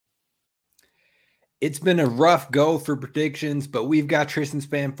It's been a rough go for predictions, but we've got Tristan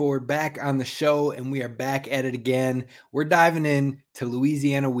Spanford back on the show, and we are back at it again. We're diving in to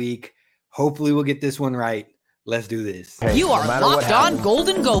Louisiana week. Hopefully we'll get this one right. Let's do this. Hey, You are Locked On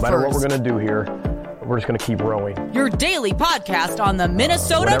Golden Gophers. No matter what we're going to do here, we're just going to keep rowing. Your daily podcast on the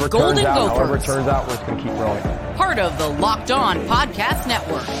Minnesota Golden Gophers. However it turns out, we're just going to keep rowing. Part of the Locked On Podcast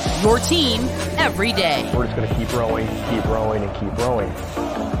Network. Your team every day. We're just going to keep rowing, and keep rowing.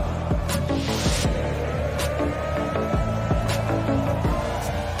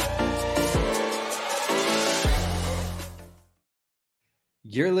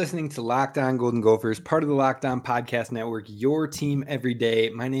 You're listening to Locked On Golden Gophers, part of the Locked On Podcast Network, your team every day.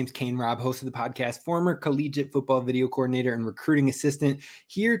 My name's Kane Robb, host of the podcast, former collegiate football video coordinator and recruiting assistant,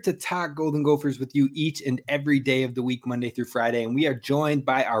 here to talk Golden Gophers with you each and every day of the week, Monday through Friday. And we are joined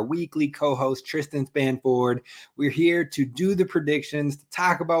by our weekly co-host, Tristan Spanford. We're here to do the predictions, to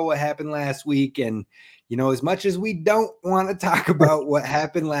talk about what happened last week. And you know, as much as we don't want to talk about what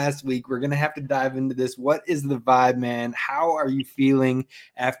happened last week, we're going to have to dive into this. What is the vibe, man? How are you feeling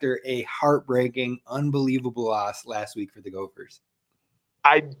after a heartbreaking, unbelievable loss last week for the Gophers?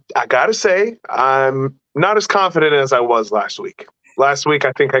 I got to say, I'm not as confident as I was last week. Last week,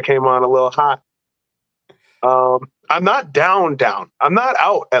 I think I came on a little hot. I'm not down. I'm not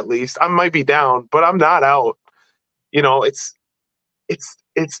out, at least. I might be down, but I'm not out. You know, it's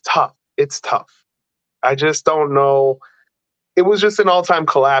tough. It's tough. I just don't know. It was just an all-time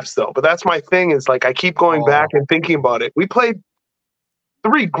collapse, though. But that's my thing is, like, I keep going back and thinking about it. We played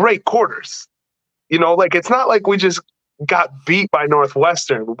 3 great quarters. You know, like, it's not like we just got beat by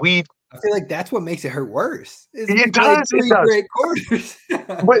Northwestern. I feel like that's what makes it hurt worse. It does. Great quarters.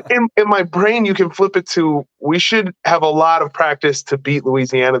 But in my brain, you can flip it to, we should have a lot of practice to beat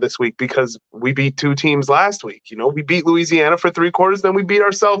Louisiana this week because we beat 2 teams last week. You know, we beat Louisiana for 3 quarters, then we beat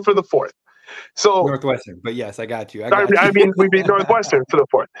ourselves for the 4th. So Northwestern, but yes, I got you. I mean, we beat Northwestern for the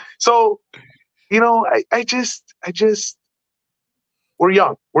 4th. So, you know, I just, we're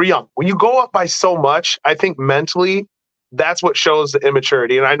young. When you go up by so much, I think mentally, that's what shows the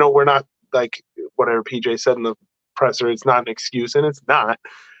immaturity. And I know we're not like whatever PJ said in the presser, it's not an excuse, and it's not.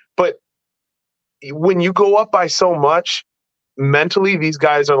 But when you go up by so much, mentally, these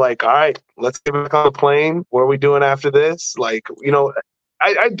guys are like, all right, let's get back on the plane. What are we doing after this? Like, you know,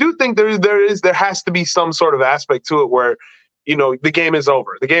 I do think there has to be some sort of aspect to it where, you know, the game is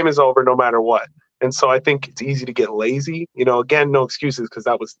over. The game is over no matter what. And so I think it's easy to get lazy. You know, again, no excuses because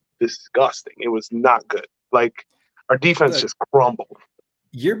that was disgusting. It was not good. Like, our defense just crumbled.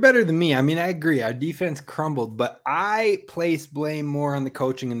 You're better than me. I mean, I agree. Our defense crumbled, but I place blame more on the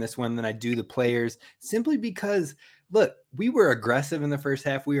coaching in this one than I do the players, simply because, look, we were aggressive in the first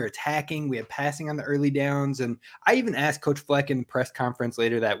half. We were attacking. We had passing on the early downs. And I even asked Coach Fleck in the press conference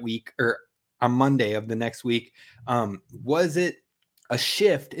later that week, or on Monday of the next week, was it a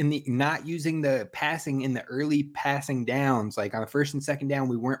shift in the not using the passing in the early passing downs? Like on the first and second down,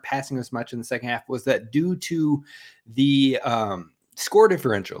 we weren't passing as much in the second half. Was that due to the score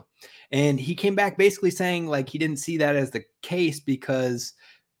differential? And he came back basically saying like he didn't see that as the case because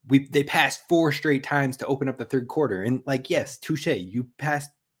they passed 4 straight times to open up the third quarter. And like, yes, touche, you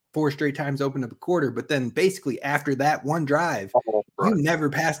passed 4 straight times to open up the quarter, but then basically after that one drive, you never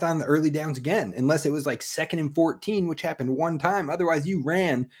passed on the early downs again, unless it was like 2nd and 14, which happened one time. Otherwise you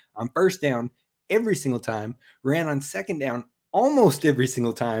ran on first down every single time, ran on second down almost every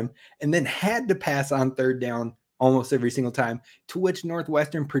single time, and then had to pass on third down almost every single time, to which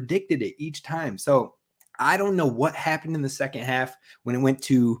Northwestern predicted it each time. So I don't know what happened in the second half when it went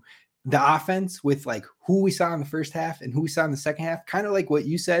to the offense with like who we saw in the first half and who we saw in the second half. Kind of like what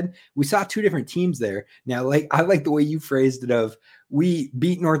you said, we saw 2 different teams there. Now, like I like the way you phrased it of we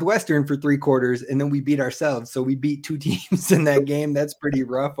beat Northwestern for 3 quarters and then we beat ourselves. So we beat 2 teams in that game. That's pretty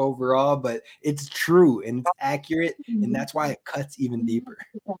rough overall, but it's true and it's accurate. And that's why it cuts even deeper.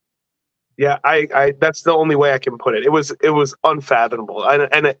 Yeah, I that's the only way I can put it. It was unfathomable.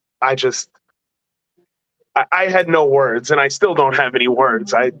 I had no words, and I still don't have any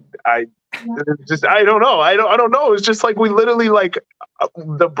words. I don't know. I don't know. It's just like we literally like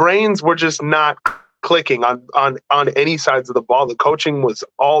the brains were just not clicking on any sides of the ball. The coaching was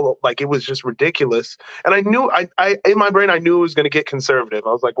all like, it was just ridiculous. And I knew I in my brain, I knew it was going to get conservative.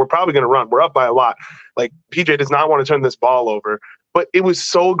 I was like, we're probably going to run. We're up by a lot. Like PJ does not want to turn this ball over, but it was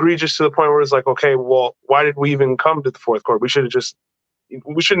so egregious to the point where it was like, okay, well, why did we even come to the 4th quarter? We shouldn't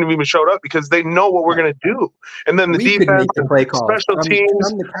have even showed up because they know what we're going to do. And then the defense, the play calls, special teams,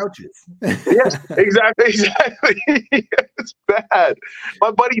 from the couches. Yes, exactly. It's bad.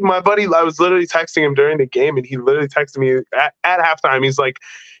 My buddy, I was literally texting him during the game, and he literally texted me at halftime. He's like,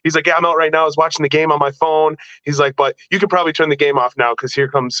 He's like, yeah, I'm out right now. I was watching the game on my phone. He's like, but you could probably turn the game off now because here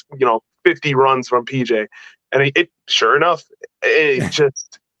comes, 50 runs from PJ. And it sure enough, it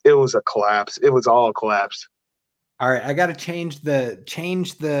was a collapse. It was all a collapse. All right, I got to change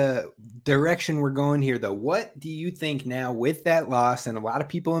the direction we're going here, though. What do you think now with that loss and a lot of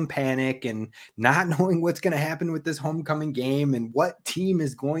people in panic and not knowing what's going to happen with this homecoming game and what team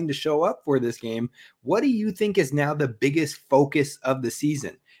is going to show up for this game? What do you think is now the biggest focus of the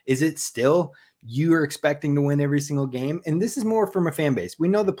season? Is it still you are expecting to win every single game? And this is more from a fan base. We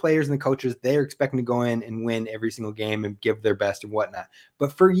know the players and the coaches, they're expecting to go in and win every single game and give their best and whatnot.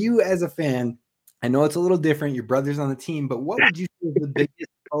 But for you as a fan, I know it's a little different. Your brother's on the team, but what would you say is the biggest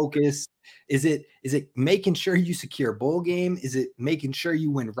focus? Is it making sure you secure a bowl game? Is it making sure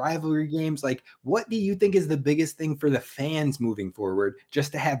you win rivalry games? Like, what do you think is the biggest thing for the fans moving forward,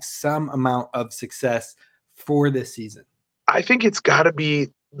 just to have some amount of success for this season? I think it's got to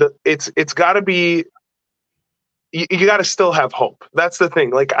be it's got to be you got to still have hope. That's the thing.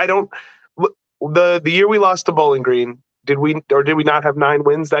 Like, the year we lost to Bowling Green, did we not have 9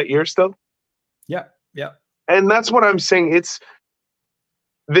 wins that year still? Yeah. And that's what I'm saying.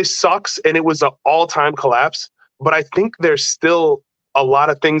 This sucks, and it was an all-time collapse. But I think there's still a lot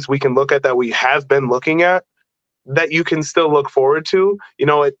of things we can look at that we have been looking at that you can still look forward to.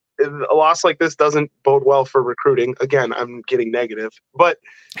 A loss like this doesn't bode well for recruiting. Again, I'm getting negative, but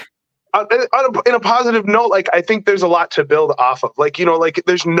in a positive note, like, I think there's a lot to build off of. Like,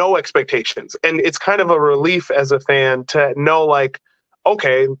 there's no expectations, and it's kind of a relief as a fan to know, like,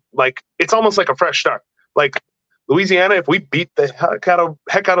 okay, like, it's almost like a fresh start. Like, Louisiana, if we beat the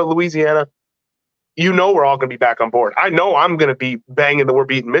heck out of Louisiana, we're all going to be back on board. I know I'm going to be banging the "we're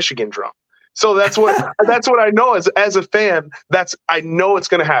beating Michigan" drum. So that's what I know as a fan. I know it's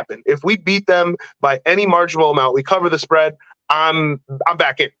going to happen. If we beat them by any marginal amount, we cover the spread, I'm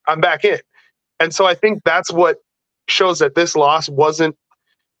back in. I'm back in. And so I think that's what shows that this loss it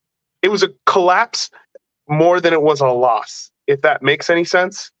was a collapse more than it was a loss, if that makes any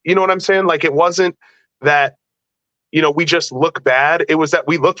sense. You know what I'm saying? Like, it wasn't that, we just look bad. It was that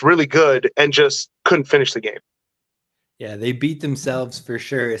we looked really good and just couldn't finish the game. Yeah, they beat themselves for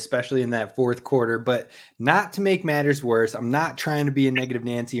sure, especially in that fourth quarter. But not to make matters worse, I'm not trying to be a negative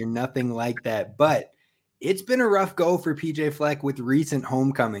Nancy or nothing like that, but it's been a rough go for PJ Fleck with recent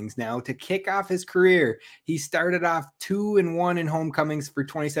homecomings. Now, to kick off his career, he started off 2-1 in homecomings for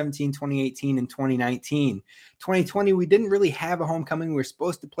 2017, 2018, and 2019. 2020, we didn't really have a homecoming. We were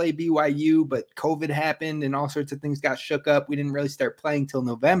supposed to play BYU, but COVID happened and all sorts of things got shook up. We didn't really start playing till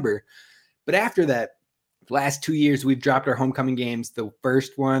November. But after that, the last 2 years, we've dropped our homecoming games. The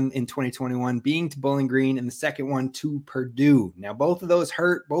first one in 2021 being to Bowling Green and the second one to Purdue. Now, both of those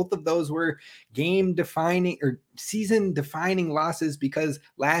hurt. Both of those were game-defining or season-defining losses because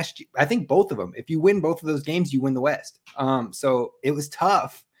last year, I think both of them, if you win both of those games, you win the West. So it was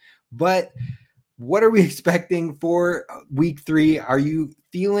tough. But what are we expecting for week 3? Are you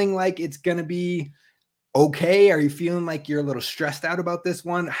feeling like it's going to be okay? Are you feeling like you're a little stressed out about this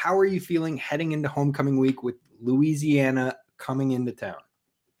one? How are you feeling heading into homecoming week with Louisiana coming into town?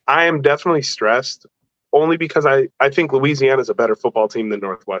 I am definitely stressed, only because I think Louisiana is a better football team than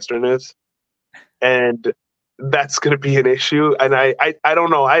Northwestern is. And that's going to be an issue. And I don't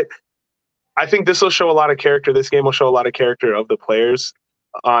know. I think this will show a lot of character. This game will show a lot of character of the players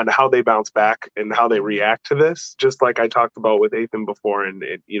on how they bounce back and how they react to this. Just like I talked about with Ethan before and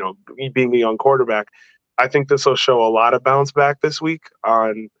being a young quarterback. I think this will show a lot of bounce back this week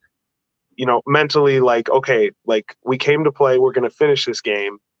on, mentally, like, okay, like, we came to play, we're going to finish this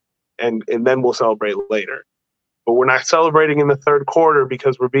game and then we'll celebrate later. But we're not celebrating in the third quarter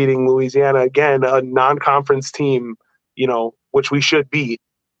because we're beating Louisiana again, a non-conference team, which we should beat.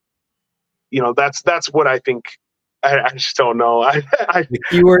 That's what I think. I just don't know. The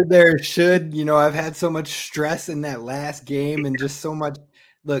keyword there should, I've had so much stress in that last game and just so much.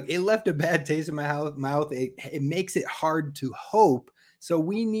 Look, it left a bad taste in my mouth. It makes it hard to hope. So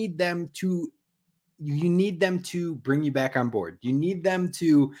you need them to bring you back on board. You need them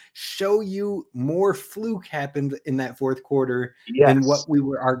to show you more fluke happened in that fourth quarter than what we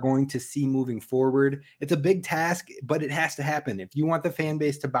are going to see moving forward. It's a big task, but it has to happen. If you want the fan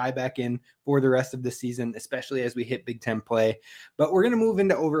base to buy back in for the rest of the season, especially as we hit Big Ten play. But we're going to move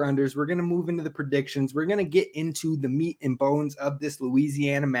into over-unders. We're going to move into the predictions. We're going to get into the meat and bones of this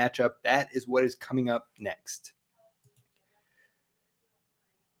Louisiana matchup. That is what is coming up next.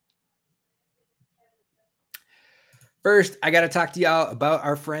 First, I got to talk to y'all about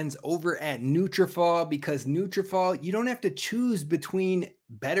our friends over at Nutrafol, because Nutrafol, you don't have to choose between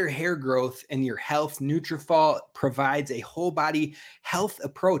better hair growth and your health, Nutrafol provides a whole body health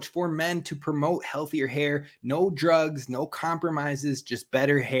approach for men to promote healthier hair. No drugs, no compromises, just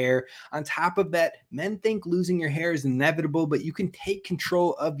better hair. On top of that, men think losing your hair is inevitable, but you can take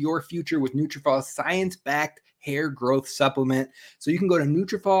control of your future with Nutrafol's science-backed hair growth supplement. So you can go to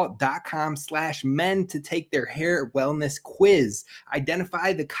Nutrafol.com/men to take their hair wellness quiz.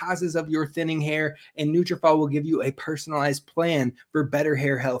 Identify the causes of your thinning hair, and Nutrafol will give you a personalized plan for better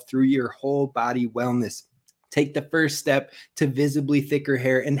hair health through your whole body wellness. Take the first step to visibly thicker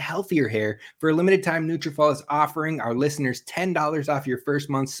hair and healthier hair. For a limited time, Nutrafol is offering our listeners $10 off your first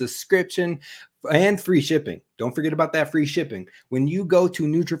month's subscription and free shipping. Don't forget about that free shipping. When you go to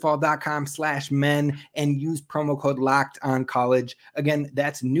Nutrafol.com/men and use promo code LOCKEDONCollege. Again,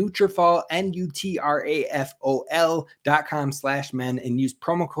 that's Nutrafol, Nutrafol.com/men and use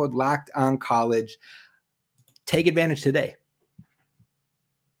promo code LOCKEDONCollege. Take advantage today.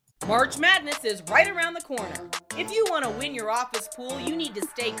 March Madness is right around the corner. If you want to win your office pool, you need to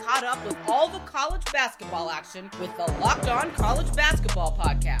stay caught up with all the college basketball action with the Locked On College Basketball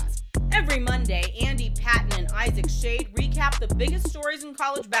Podcast. Every Monday, Andy Patton and Isaac Shade recap the biggest stories in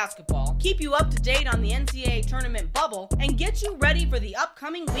college basketball, keep you up to date on the NCAA tournament bubble, and get you ready for the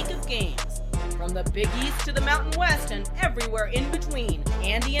upcoming week of games. From the Big East to the Mountain West and everywhere in between,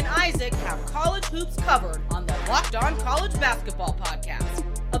 Andy and Isaac have college hoops covered on the Locked On College Basketball Podcast.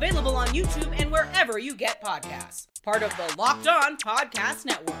 Available on YouTube and wherever you get podcasts. Part of the Locked On Podcast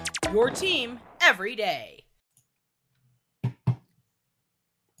Network. Your team every day.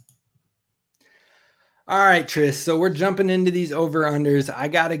 All right, Tris. So we're jumping into these over-unders. I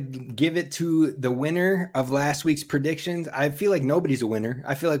got to give it to the winner of last week's predictions. I feel like nobody's a winner.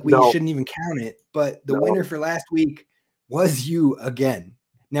 I feel like we shouldn't even count it. But the winner for last week was you again.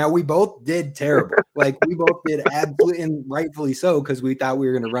 Now, we both did terrible. Like, we both did absolutely and rightfully so because we thought we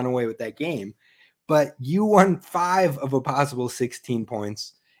were going to run away with that game. But you won 5 of a possible 16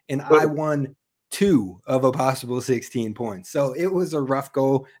 points, and I won 2 of a possible 16 points. So it was a rough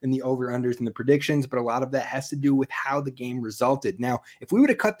go in the over-unders and the predictions, but a lot of that has to do with how the game resulted. Now, if we would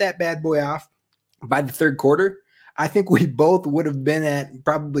have cut that bad boy off by the third quarter, I think we both would have been at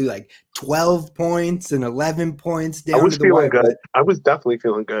probably like 12 points and 11 points down. I was feeling good. I was definitely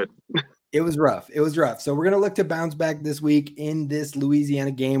feeling good. It was rough. It was rough. So we're going to look to bounce back this week in this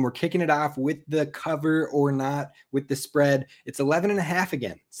Louisiana game. We're kicking it off with the cover or not with the spread. It's 11.5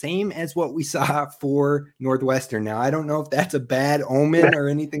 again, same as what we saw for Northwestern. Now, I don't know if that's a bad omen or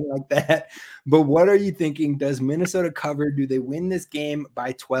anything like that, but what are you thinking? Does Minnesota cover? Do they win this game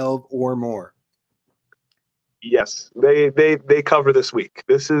by 12 or more? Yes, they cover this week.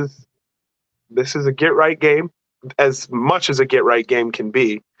 This is a get right game, as much as a get right game can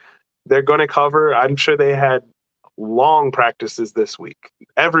be. They're going to cover. I'm sure they had long practices this week.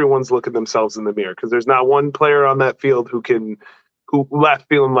 Everyone's looking themselves in the mirror because there's not one player on that field who left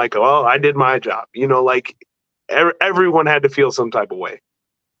feeling like, oh, I did my job. You know, like everyone had to feel some type of way.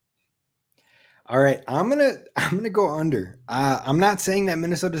 All right, I'm gonna go under. I'm not saying that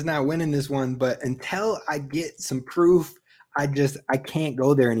Minnesota's not winning this one, but until I get some proof, I can't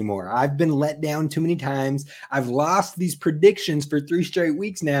go there anymore. I've been let down too many times. I've lost these predictions for 3 straight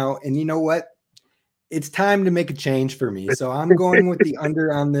weeks now, and you know what? It's time to make a change for me. So I'm going with the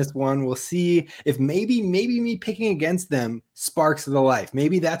under on this one. We'll see if maybe me picking against them sparks the life.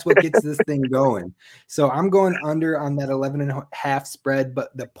 Maybe that's what gets this thing going. So I'm going under on that 11.5 spread,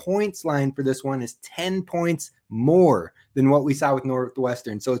 but the points line for this one is 10 points more than what we saw with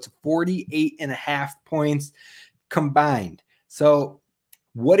Northwestern. So it's 48.5 points combined. So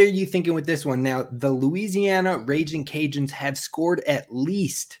what are you thinking with this one? Now, the Louisiana Ragin Cajuns have scored at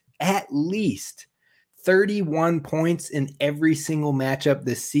least 31 points in every single matchup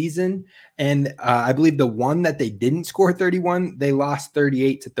this season. And I believe the one that they didn't score 31, they lost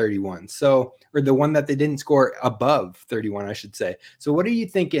 38-31. So, or the one that they didn't score above 31, I should say. So what are you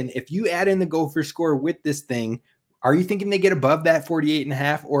thinking? If you add in the Gophers score with this thing, are you thinking they get above that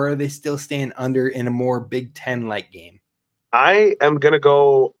 48.5, or are they still staying under in a more Big Ten-like game? I'm going to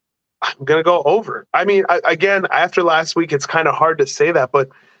go over. I mean, again, after last week, it's kind of hard to say that, but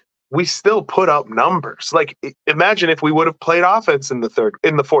we still put up numbers. Like, imagine if we would have played offense in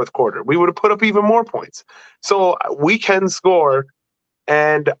the fourth quarter, we would have put up even more points. So we can score,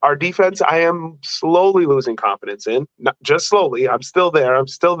 and our defense, I am slowly losing confidence in. Not just slowly. I'm still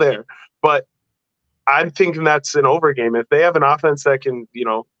there, but I'm thinking that's an over game. If they have an offense that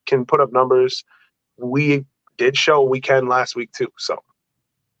can put up numbers, we did show we can last week too. So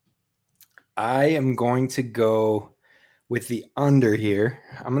I am going to go with the under here.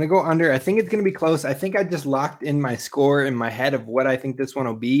 I'm going to go under. I think it's going to be close. I think I just locked in my score in my head of what I think this one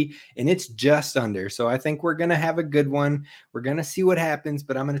will be, and it's just under. So I think we're going to have a good one. We're going to see what happens,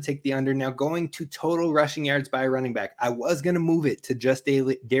 but I'm going to take the under. Now, going to total rushing yards by a running back, I was going to move it to just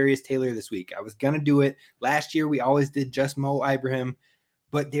Darius Taylor this week. I was going to do it. Last year, we always did just Mo Ibrahim,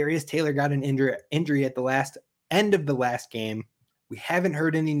 but Darius Taylor got an injury at the end of the last game. We haven't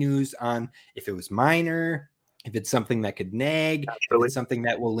heard any news on if it was minor, if it's something that could nag, if it's something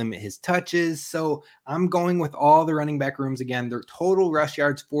that will limit his touches. So I'm going with all the running back rooms again. Their total rush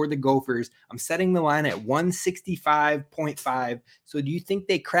yards for the Gophers, I'm setting the line at 165.5. So do you think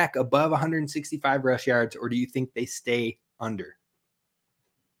they crack above 165 rush yards, or do you think they stay under?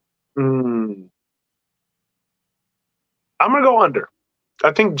 I'm going to go under.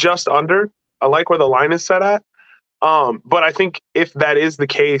 I think just under. I like where the line is set at. But I think if that is the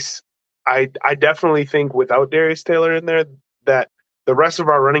case, I definitely think without Darius Taylor in there, that the rest of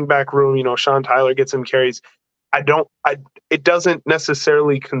our running back room, Sean Tyler gets some carries. It doesn't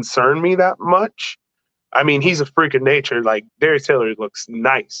necessarily concern me that much. I mean, he's a freak of nature. Like, Darius Taylor looks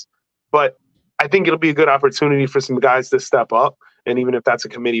nice, but I think it'll be a good opportunity for some guys to step up. And even if that's a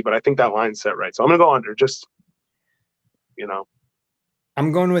committee, but I think that line's set right. So I'm going to go under, just,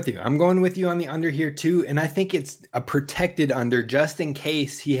 I'm going with you. I'm going with you on the under here too. And I think it's a protected under just in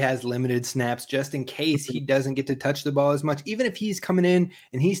case he has limited snaps, just in case he doesn't get to touch the ball as much, even if he's coming in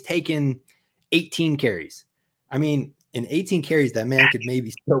and he's taking 18 carries. I mean, in 18 carries, that man could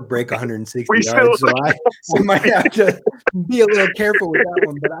maybe still break 160 yards. So I might have to be a little careful with that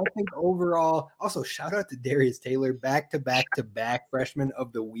one. But I think overall, also shout out to Darius Taylor, back-to-back freshman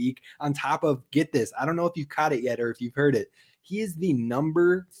of the week. On top of, get this, I don't know if you caught it yet or if you've heard it. He is the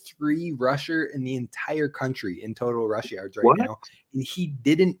number 3 rusher in the entire country in total rush yards now. And he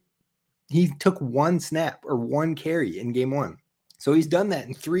took 1 snap or 1 carry in game 1. So he's done that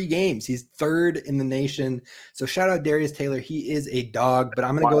in 3 games. He's 3rd in the nation. So shout out Darius Taylor. He is a dog, but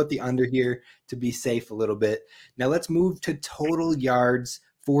I'm going to go with the under here to be safe a little bit. Now let's move to total yards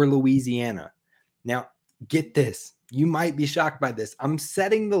for Louisiana. Now get this. You might be shocked by this. I'm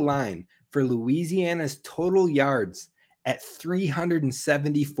setting the line for Louisiana's total yards at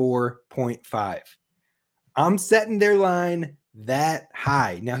 374.5. I'm setting their line that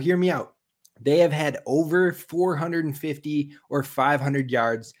high. Now hear me out. They have had over 450 or 500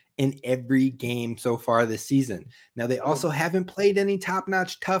 yards in every game so far this season. Now they also haven't played any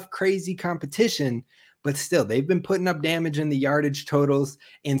top-notch, tough, crazy competition, but still they've been putting up damage in the yardage totals.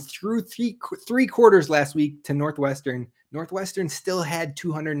 And through three quarters last week to Northwestern still had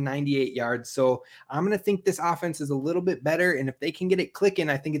 298 yards. So I'm going to think this offense is a little bit better. And if they can get it clicking,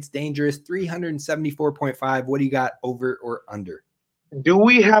 I think it's dangerous. 374.5. What do you got, over or under? Do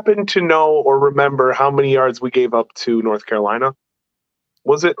we happen to know or remember how many yards we gave up to North Carolina?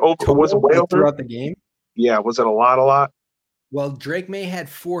 Was it over? Total, was it way over throughout the game? Yeah. Was it a lot? Well, Drake May had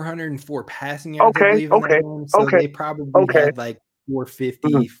 404 passing yards, I believe, in that game. So they probably had like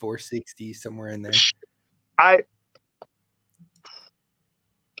 450, 460, somewhere in there.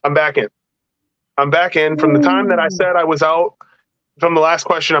 I'm back in. From the time that I said I was out from the last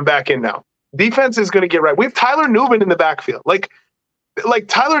question, I'm back in now. Defense is going to get right. We have Tyler Newman in the backfield. Like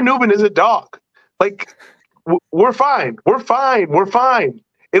Tyler Newman is a dog. Like, we're fine.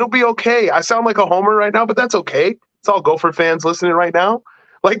 It'll be okay. I sound like a homer right now, but that's okay. It's all Gopher fans listening right now.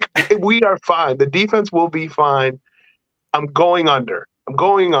 Like, we are fine. The defense will be fine. I'm going under.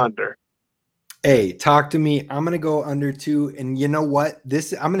 Hey, talk to me. I'm going to go under 2. And you know what?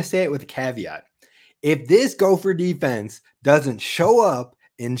 I'm going to say it with a caveat. If this Gopher defense doesn't show up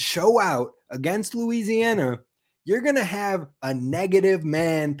and show out against Louisiana, you're going to have a negative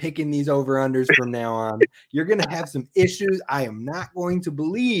man picking these over-unders from now on. You're going to have some issues I am not going to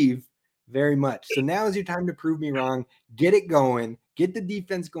believe very much. So now is your time to prove me wrong. Get it going. Get the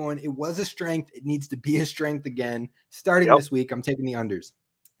defense going. It was a strength. It needs to be a strength again. Starting this week, I'm taking the unders.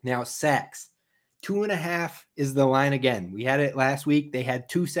 Now, sacks. 2.5 is the line again. We had it last week. They had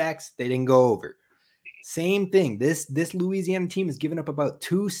 2 sacks. They didn't go over. Same thing. This Louisiana team has given up about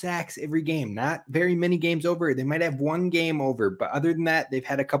 2 sacks every game. Not very many games over. They might have 1 game over, but other than that, they've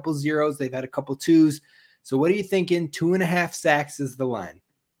had a couple zeros. They've had a couple 2s. So what are you thinking? 2.5 sacks is the line.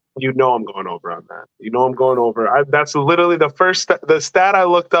 I'm going over on that. I'm going over. That's literally the stat I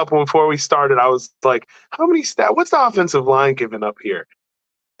looked up before we started. I was like, how many what's the offensive line giving up here?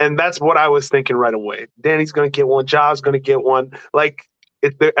 And that's what I was thinking right away. Danny's going to get one. Ja's going to get one. Like,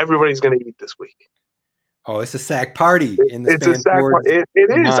 everybody's going to eat this week. Oh, it's a sack party in the It's a sack party. It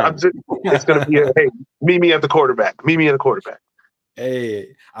is. It's going to be hey, meet me at the quarterback.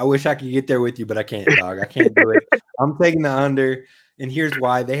 Hey, I wish I could get there with you, but I can't, dog. I can't do it. I'm taking the under, and here's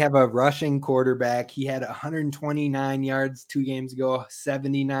why. They have a rushing quarterback. He had 129 yards 2 games ago,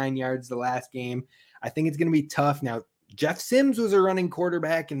 79 yards the last game. I think it's going to be tough. Now, Jeff Sims was a running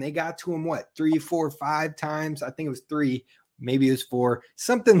quarterback, and they got to him, 3, 4, 5 times? I think it was 3. Maybe it was 4,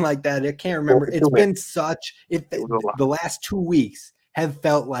 something like that. I can't remember. It's been the last 2 weeks have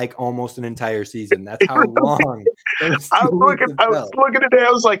felt like almost an entire season. That's how long those 2 weeks have felt. I was looking at it.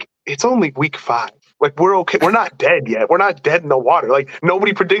 I was like, it's only week 5. Like, we're okay. We're not dead yet. We're not dead in the water. Like,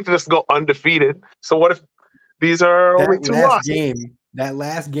 nobody predicted us to go undefeated. So what if these are only 2 losses? That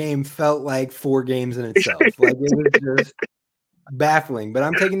last game felt like 4 games in itself. Like, it was just baffling. But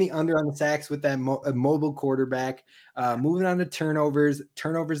I'm taking the under on the sacks with that mobile quarterback. Moving on to turnovers.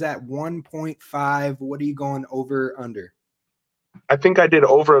 Turnovers at 1.5. What are you going over, under? I think I did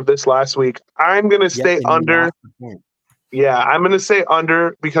over of this last week. I'm going to stay under. Yeah, I'm going to say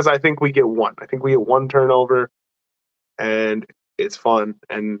under because I think we get 1. I think we get 1 turnover, and it's fun.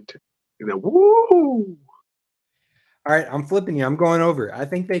 And, woo! All right, I'm flipping you. I'm going over. I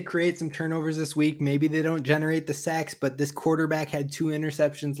think they create some turnovers this week. Maybe they don't generate the sacks, but this quarterback had 2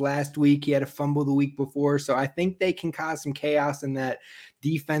 interceptions last week. He had a fumble the week before. So I think they can cause some chaos in that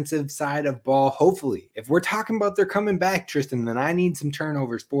defensive side of ball. Hopefully, if we're talking about they're coming back, Tristan, then I need some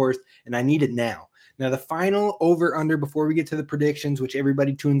turnovers forced, and I need it now. Now, the final over-under before we get to the predictions, which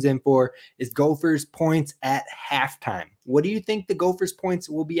everybody tunes in for, is Gophers points at halftime. What do you think the Gophers points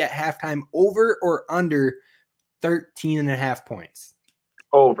will be at halftime, over or under 13.5 points?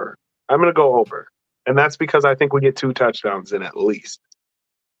 Over. I'm going to go over. And that's because I think we get 2 touchdowns in at least.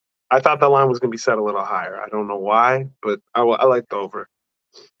 I thought the line was going to be set a little higher. I don't know why, but I like the over.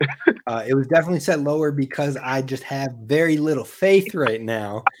 It was definitely set lower because I just have very little faith right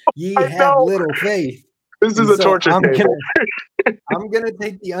now. Ye I have know. little faith. This is a torture table. I'm going to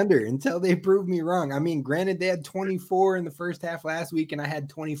take the under until they prove me wrong. I mean, granted, they had 24 in the first half last week, and I had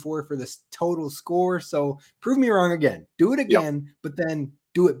 24 for the total score. So prove me wrong again. Do it again, but then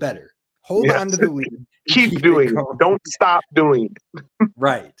do it better. Hold on to the lead. Keep doing it. Don't stop doing it.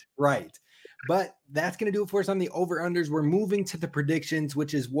 Right. But that's going to do it for us on the over-unders. We're moving to the predictions,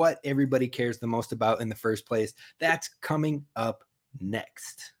 which is what everybody cares the most about in the first place. That's coming up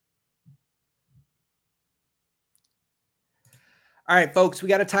next. All right, folks, we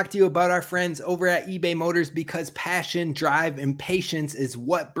got to talk to you about our friends over at eBay Motors because passion, drive, and patience is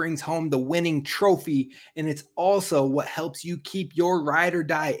what brings home the winning trophy. And it's also what helps you keep your ride or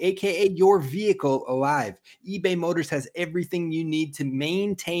die, aka your vehicle, alive. eBay Motors has everything you need to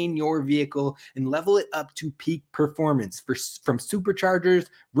maintain your vehicle and level it up to peak performance. From superchargers,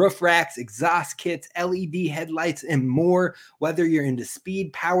 roof racks, exhaust kits, LED headlights, and more. Whether you're into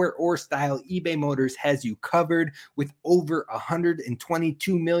speed, power, or style, eBay Motors has you covered with over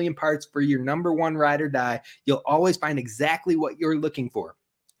 122 million parts for your number one ride or die. You'll always find exactly what you're looking for.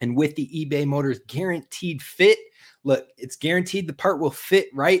 And with the eBay Motors guaranteed fit, look, it's guaranteed the part will fit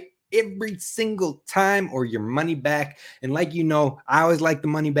right every single time or your money back. And like you know, I always like the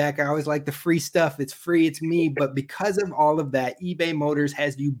money back. I always like the free stuff. It's free, it's me. But because of all of that, eBay Motors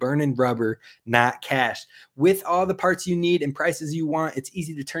has you burning rubber, not cash. With all the parts you need and prices you want, it's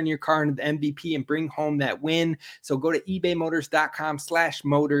easy to turn your car into the MVP and bring home that win. So go to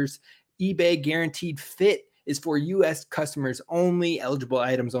ebaymotors.com/motors. eBay guaranteed fit is for U.S. customers only. Eligible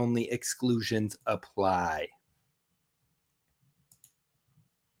items only. Exclusions apply.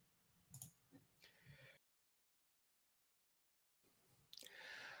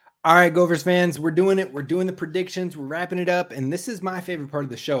 All right, Gophers fans, we're doing it. We're doing the predictions. We're wrapping it up. And this is my favorite part of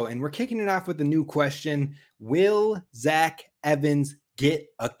the show. And we're kicking it off with a new question. Will Zach Evans get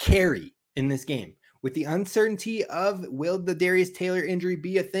a carry in this game? With the uncertainty of will the Darius Taylor injury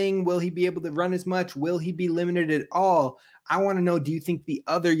be a thing? Will he be able to run as much? Will he be limited at all? I want to know, do you think the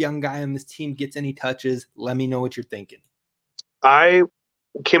other young guy on this team gets any touches? Let me know what you're thinking. I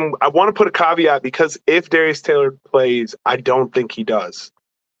want to put a caveat because if Darius Taylor plays, I don't think he does.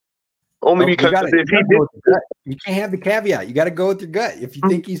 Only because if he did, you can't have the caveat. You got to go with your gut. If you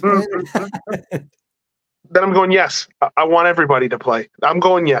think he's playing, then I'm going yes. I want everybody to play. I'm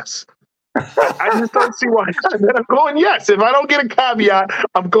going yes. I just don't see why. Then I'm going yes. If I don't get a caveat,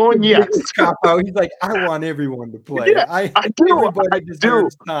 I'm going yes. He's like, I want everyone to play. Yeah, I do.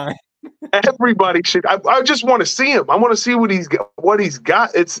 Time. Everybody should. I just want to see him. I want to see what he's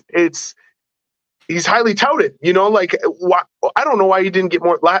got. He's highly touted, like why, I don't know why he didn't get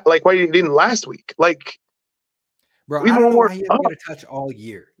more, like why he didn't last week. Like, bro, I don't know why he didn't get a touch all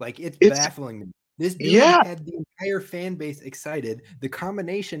year. Like, it's baffling to me. This dude had the entire fan base excited. The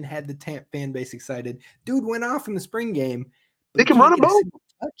combination had the fan base excited. Dude went off in the spring game, but They he can can't run get them a both. single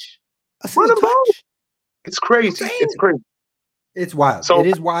touch. A Run single them both. touch. It's That's what I'm crazy. It's saying. crazy. It's wild. So It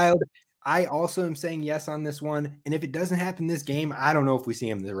is wild. I also am saying yes on this one. And if it doesn't happen this game, I don't know if we see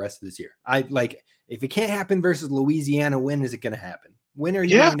him the rest of this year. If it can't happen versus Louisiana, when is it going to happen? When are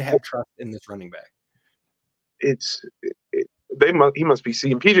you yeah, going to have trust in this running back? he must be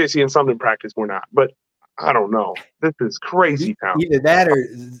seeing PJ seeing something in practice. We're not, but I don't know. This is crazy town. Either that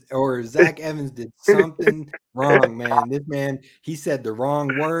or Zach Evans did something wrong, man. This man, he said the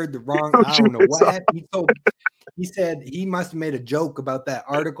wrong word, I don't know what happened. He said he must have made a joke about that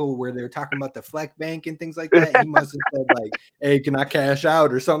article where they're talking about the Fleck Bank and things like that. He must have said like, "Hey, can I cash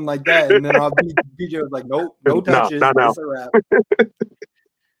out?" or something like that. And then PJ was like, "Nope, no touches. Not now. It's a wrap."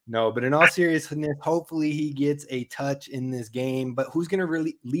 No, but in all seriousness, hopefully he gets a touch in this game. But who's going to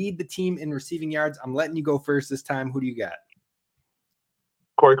really lead the team in receiving yards? I'm letting you go first this time. Who do you got?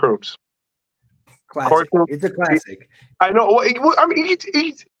 Corey Crooms. Classic. It's a classic. I know. I mean,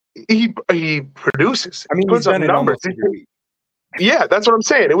 he produces. I mean, he puts he's done up it numbers. almost every week. Yeah, that's what I'm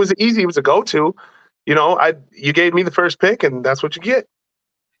saying. It was easy. It was a go-to. You gave me the first pick, and that's what you get.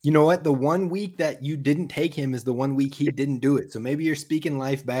 You know what? The 1 week that you didn't take him is the 1 week he didn't do it. So maybe you're speaking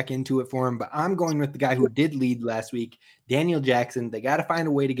life back into it for him. But I'm going with the guy who did lead last week, Daniel Jackson. They got to find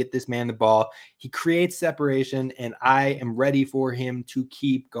a way to get this man the ball. He creates separation, and I am ready for him to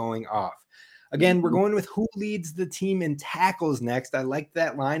keep going off. Again, we're going with who leads the team in tackles next. I like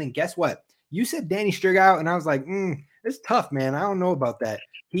that line. And guess what? You said Danny Strigout, and I was like, it's tough, man. I don't know about that.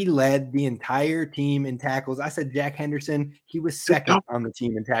 He led the entire team in tackles. I said Jack Henderson. He was second on the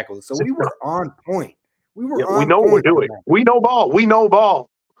team in tackles. So we were on point. We know what we're doing. We know ball.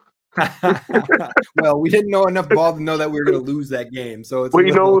 Well, we didn't know enough ball to know that we were going to lose that game. So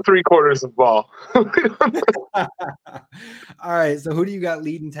we know 3/4 of ball. All right. So who do you got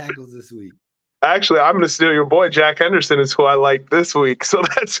leading tackles this week? Actually, I'm going to steal your boy. Jack Henderson is who I like this week. So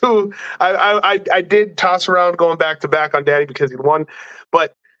that's who I did toss around going back to back on Daddy because he won.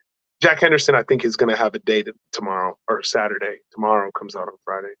 But Jack Henderson, I think, is going to have a day tomorrow or Saturday. Tomorrow comes out on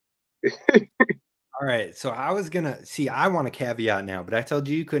Friday. All right. So I was going to see, I want a caveat now, but I told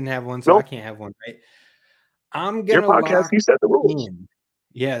you couldn't have one. So I can't have one, right? I'm going to podcast. You set the rules.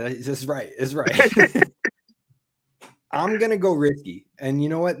 Yeah, that's right. That's right. I'm going to go risky. And you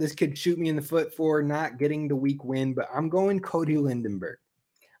know what? This could shoot me in the foot for not getting the week win, but I'm going Cody Lindenberg.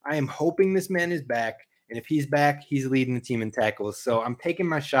 I am hoping this man is back. And if he's back, he's leading the team in tackles. So I'm taking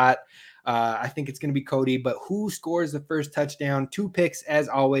my shot. I think it's going to be Cody. But who scores the first touchdown? 2 picks, as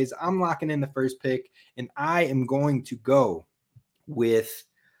always. I'm locking in the first pick. And I am going to go with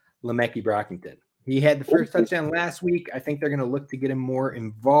Le'Meke Brockington. He had the first touchdown last week. I think they're going to look to get him more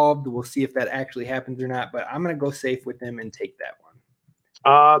involved. We'll see if that actually happens or not, but I'm going to go safe with him and take that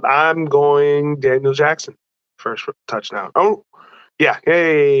one. I'm going Daniel Jackson, first touchdown. Oh, yeah.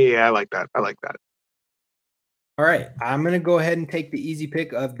 Hey, I like that. All right. I'm going to go ahead and take the easy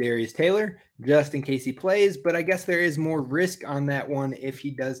pick of Darius Taylor just in case he plays, but I guess there is more risk on that one if he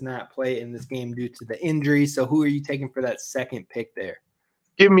does not play in this game due to the injury. So who are you taking for that second pick there?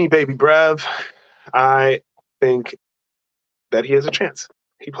 Give me Baby Brev. I think that he has a chance.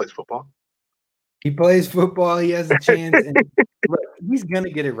 He plays football. He has a chance. And look, he's going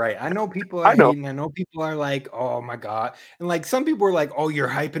to get it right. I know people are hating. I know people are like, oh, my God. And like some people are like, oh, you're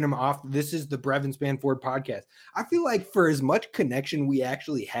hyping him off. This is the Brevin Spanford podcast. I feel like for as much connection we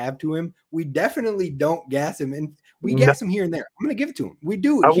actually have to him, we definitely don't gas him. And we gas him here and there. I'm going to give it to him. We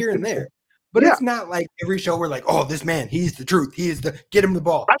do here and there. But it's not like every show we're like, oh, this man, he's the truth. Get him the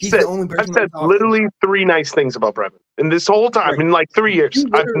ball. He's the only person. I've said literally 3 nice things about Brevin. And this whole time, in like 3 years. You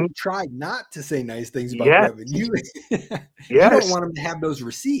literally tried not to say nice things about Brevin. You don't want him to have those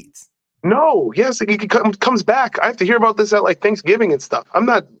receipts. No, yes, he comes back. I have to hear about this at like Thanksgiving and stuff. I'm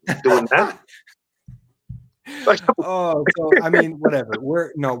not doing that. So I mean, whatever.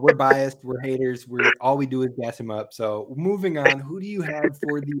 We're biased. We're haters. All we do is gas him up. So moving on, who do you have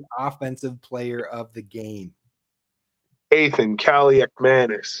for the offensive player of the game? Ethan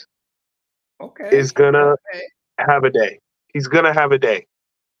Kaliakmanis. Okay. Is gonna have a day. He's gonna have a day.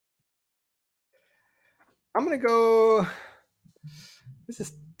 I'm gonna go. This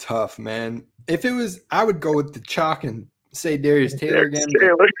is tough, man. If it was, I would go with the chalk and say Darius Taylor again.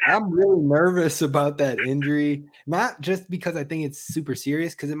 I'm really nervous about that injury, not just because I think it's super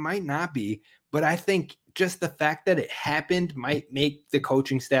serious, because it might not be, but I think just the fact that it happened might make the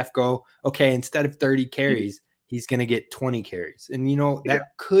coaching staff go, okay, instead of 30 carries, he's going to get 20 carries. And,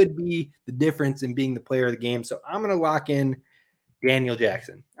 that could be the difference in being the player of the game. So I'm going to lock in Daniel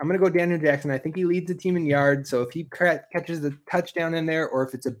Jackson. I'm going to go Daniel Jackson. I think he leads the team in yards. So if he catches the touchdown in there, or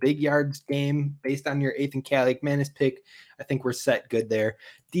if it's a big yards game based on your Ethan Kaliak-Manis pick, I think we're set good there.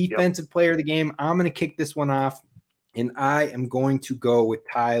 Defensive player of the game, I'm going to kick this one off, and I am going to go with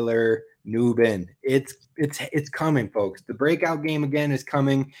Tyler Nubin. It's coming, folks. The breakout game again is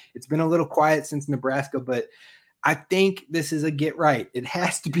coming. It's been a little quiet since Nebraska, but I think this is a get right. It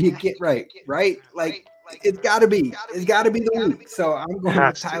has to be a get right, right? Like, it's got to be. It's got to be the week. So I'm going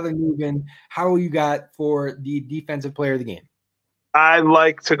with Tyler Nubin. How you got for the defensive player of the game? I'd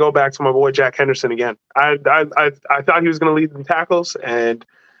like to go back to my boy Jack Henderson again. I thought he was going to lead in tackles, and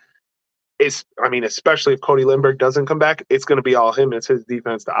especially if Cody Lindbergh doesn't come back, it's going to be all him. It's his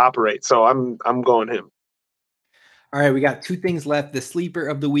defense to operate. So I'm going him. All right, we got two things left, the sleeper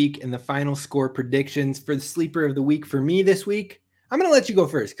of the week and the final score predictions. For the sleeper of the week for me this week, I'm going to let you go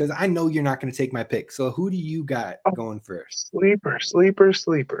first because I know you're not going to take my pick. So who do you got going first? Sleeper.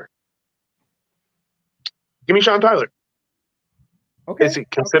 Give me Sean Tyler. Okay. Is he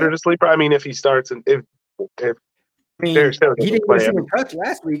considered a sleeper? I mean, if he starts and if he didn't get a touch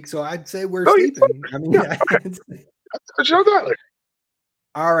last week, so I'd say we're sleeping. Sean Tyler.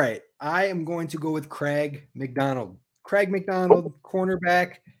 All right. I am going to go with Craig McDonald. Craig McDonald,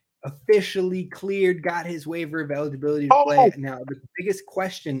 cornerback, officially cleared, got his waiver of eligibility to play. Now, the biggest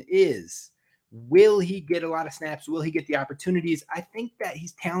question is, will he get a lot of snaps? Will he get the opportunities? I think that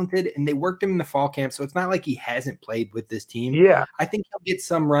he's talented, and they worked him in the fall camp, so it's not like he hasn't played with this team. Yeah. I think he'll get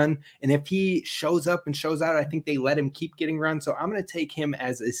some run, and if he shows up and shows out, I think they let him keep getting run. So I'm going to take him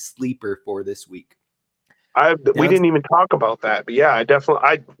as a sleeper for this week. We didn't even talk about that, but yeah,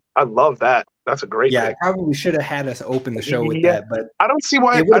 I love that. That's a great pick. I probably should have had us open the show with that, but I don't see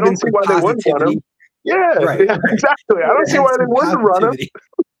why they wouldn't run him. Yeah, right. Exactly. I don't see why they wouldn't run him.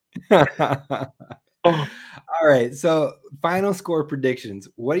 All right, so final score predictions.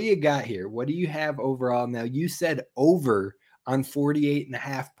 What do you got here? What do you have overall? Now, you said over on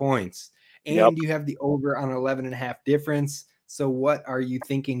 48.5 points, and you have the over on 11.5 difference. So what are you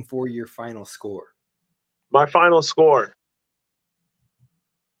thinking for your final score? My final score.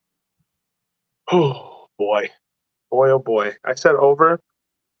 Oh, boy. Oh, boy. I said over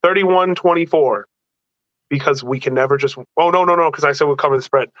 31-24 because we can never just – no, because I said we'll cover the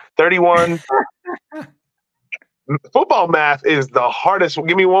spread. 31 – football math is the hardest.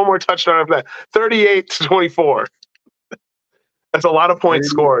 Give me one more touchdown after that. 38-24. That's a lot of points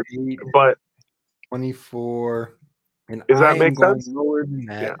scored, but 24. And does that make sense? Lower than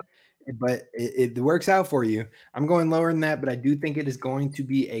that. Yeah. But it works out for you. I'm going lower than that, but I do think it is going to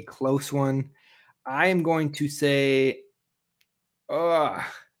be a close one. I am going to say, I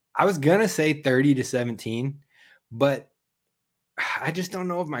was going to say 30-17, but I just don't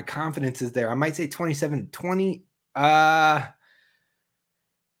know if my confidence is there. I might say 27-20. I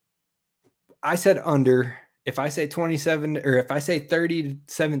said under. If I say 27 or if I say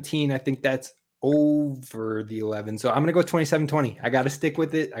 30-17, I think that's over the 11. So I'm going to go 27-20. I got to stick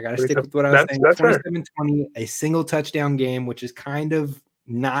with it. I got to stick with what I was saying. 27-20, a single touchdown game, which is kind of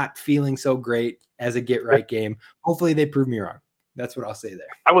not feeling so great as a get right game. Hopefully they prove me wrong. That's what I'll say there.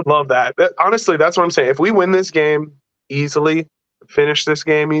 I would love that. Honestly, that's what I'm saying. If we win this game easily, finish this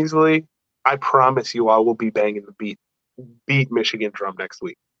game easily, I promise you I will be banging the beat Michigan drum next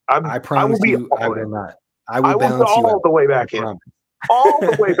week. I promise you I will not. I will balance go you all the way back in. All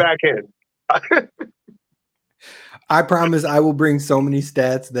the way back in. I promise I will bring so many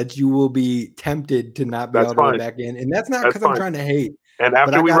stats that you will be tempted to not be all the way back in. And that's not because I'm trying to hate. And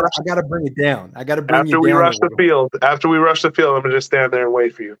after I got to bring it down. I got to bring it down. After we rush the field, I'm going to just stand there and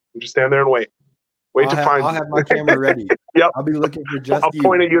wait for you. Just stand there and wait. I'll have my camera ready. Yep. I'll be looking for just I'll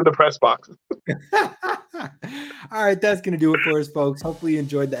point at you in the press box. All right, that's going to do it for us, folks. Hopefully you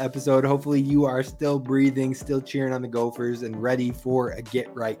enjoyed the episode. Hopefully you are still breathing, still cheering on the Gophers, and ready for a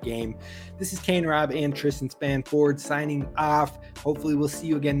get-right game. This is Kane Robb and Tristan Spanford signing off. Hopefully we'll see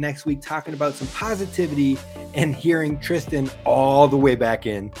you again next week talking about some positivity and hearing Tristan all the way back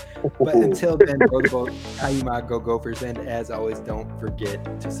in. But until then, go to both. Go Gophers, and as always, don't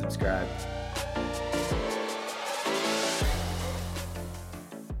forget to subscribe.